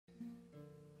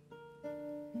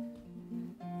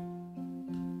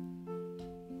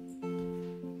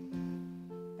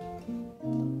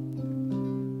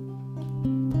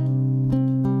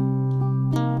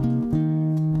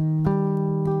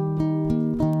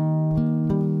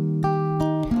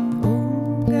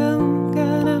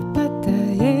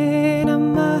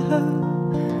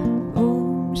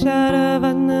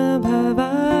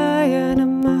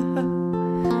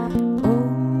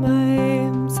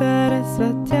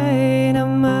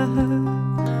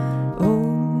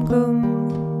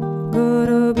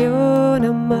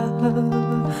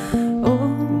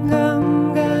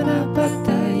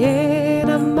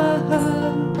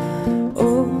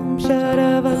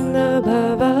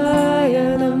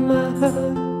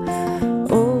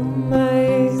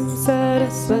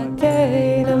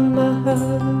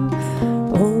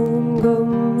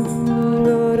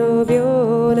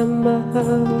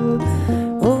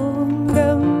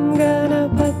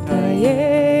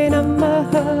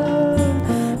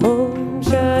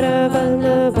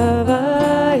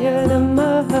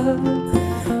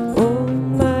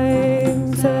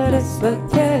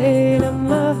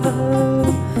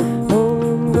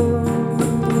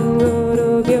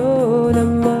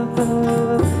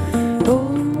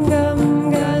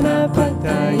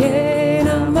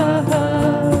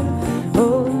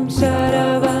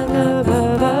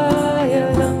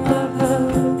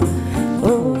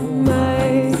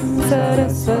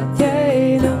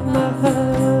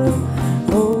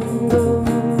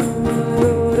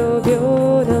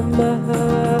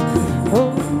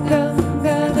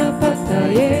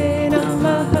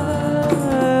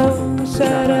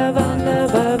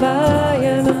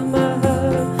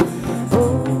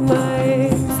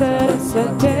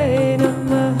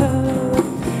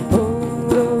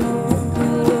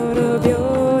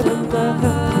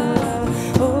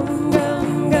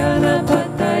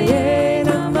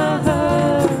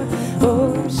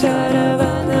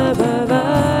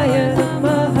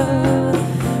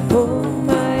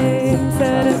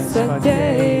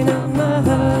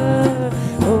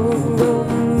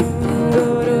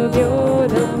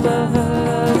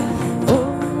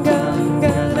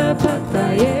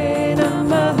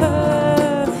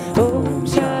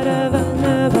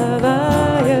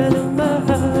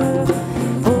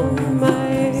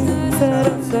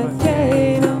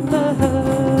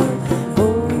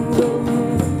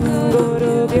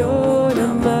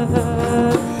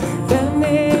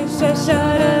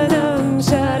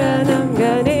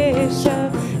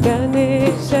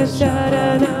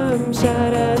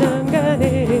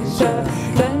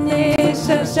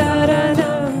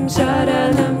Sharanam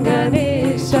Sharanam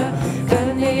Ganesha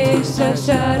Ganesha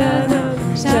Sharanam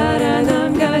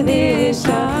Sharanam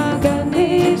Ganesha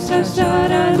Ganesha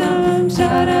Sharanam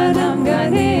Sharanam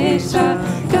Ganesha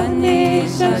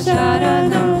Ganesha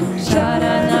Sharanam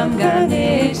Sharanam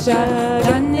Ganesha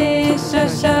Ganesha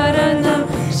Sharanam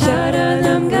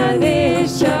Sharanam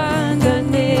Ganesha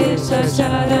Ganesha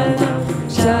Sharanam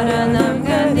Sharanam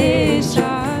Ganesha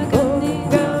Om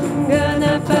Gam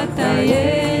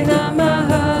Ganapataye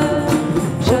Namaha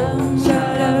Sham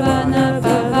Sharavana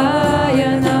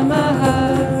Bhavaya Namaha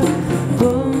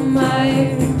Om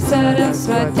Aim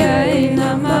Saraswatyai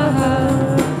Namaha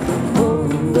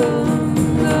Om Gam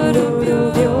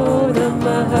Gurubhyo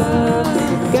Namaha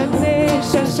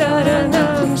Ganesha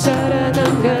Sharanam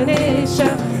Sharanam Ganesha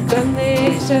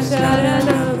Ganesha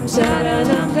Sharanam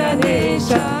Sharanam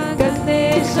Ganesha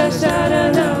Ganesha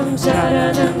Sharanam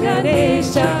Sharanam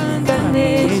Ganesha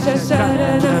Ganesha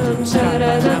Sharanam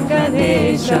Sharanam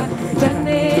Ganesha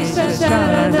Ganesha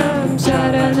Sharanam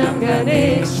Sharanam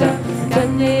Ganesha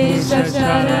Ganesha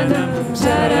Sharanam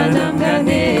Sharanam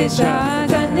Ganesha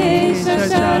Ganesha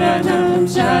Sharanam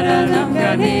Sharanam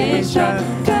Ganesha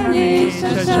Ganesha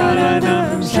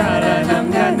Sharanam Sharanam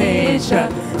Ganesha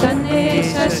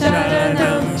Ganesha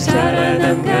Sharanam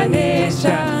Sharanam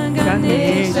Ganesha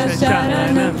Ganesha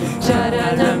Sharanam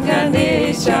Sharanam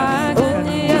Ganesha Om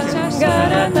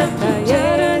Sharanam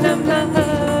Sharanam Namaha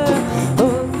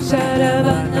Om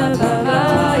Sharavana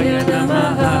Bhavaya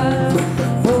Namaha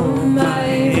Om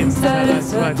Aim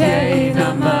Saraswatyai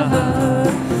Namaha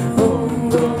Om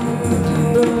Gum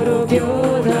Gurubhyo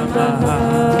Namaha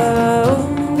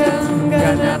Om Gam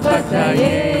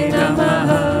Ganapataye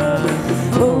Namaha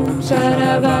Om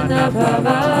Sharavana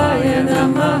Bhavaya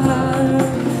Namaha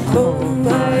Om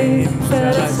Aim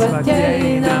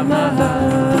Saraswatyai Namaha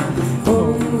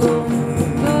Om Gum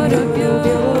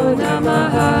Gurubhyo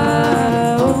Namaha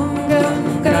Om Gam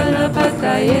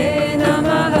Ganapataye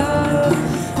Namaha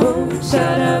Om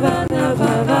Sharavana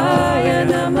Bhavaya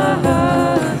Namaha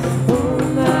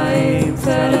Om Aim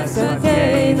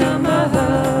Saraswatyai Namaha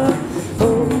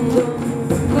Om Gum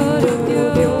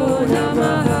Gurubhyo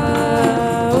Namaha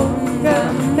Om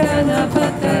Gam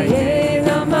Ganapataye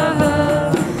Namaha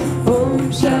Om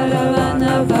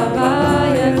Sharavana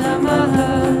Bhavaya Namaha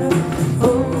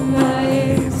Om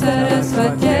Aim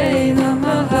Saraswatyai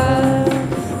Namaha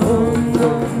Om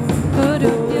Gum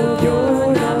Gurubhyo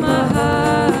Namaha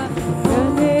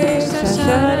Ganesha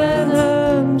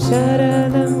Sharanam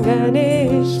Sharanam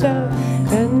Ganesha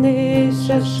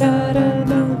Ganesha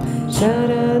Sharanam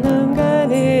Sharanam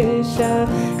Ganesha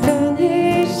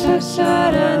Ganesha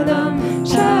Sharanam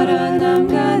Sharanam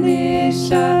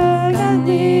Ganesha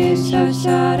Ganesha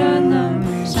Sharanam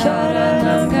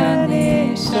Sharanam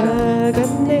Ganesha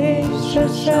Ganesha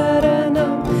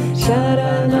Sharanam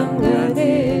Sharanam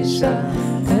Ganesha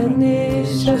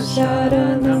Ganesha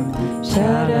Sharanam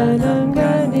Sharanam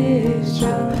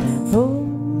Ganesha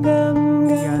Om Gam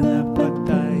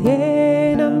Ganapataye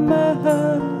Namaha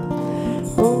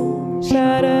Om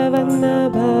Sharavana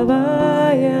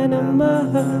Bhavaya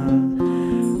Namaha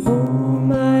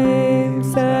Om Aim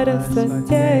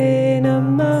Saraswatyai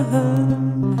Namaha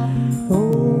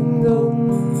Om Gum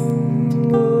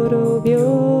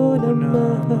Gurubhyo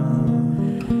Namaha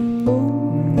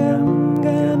Om Gam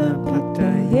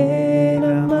Ganapataye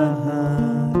Namaha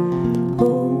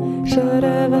Om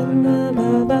Sharavana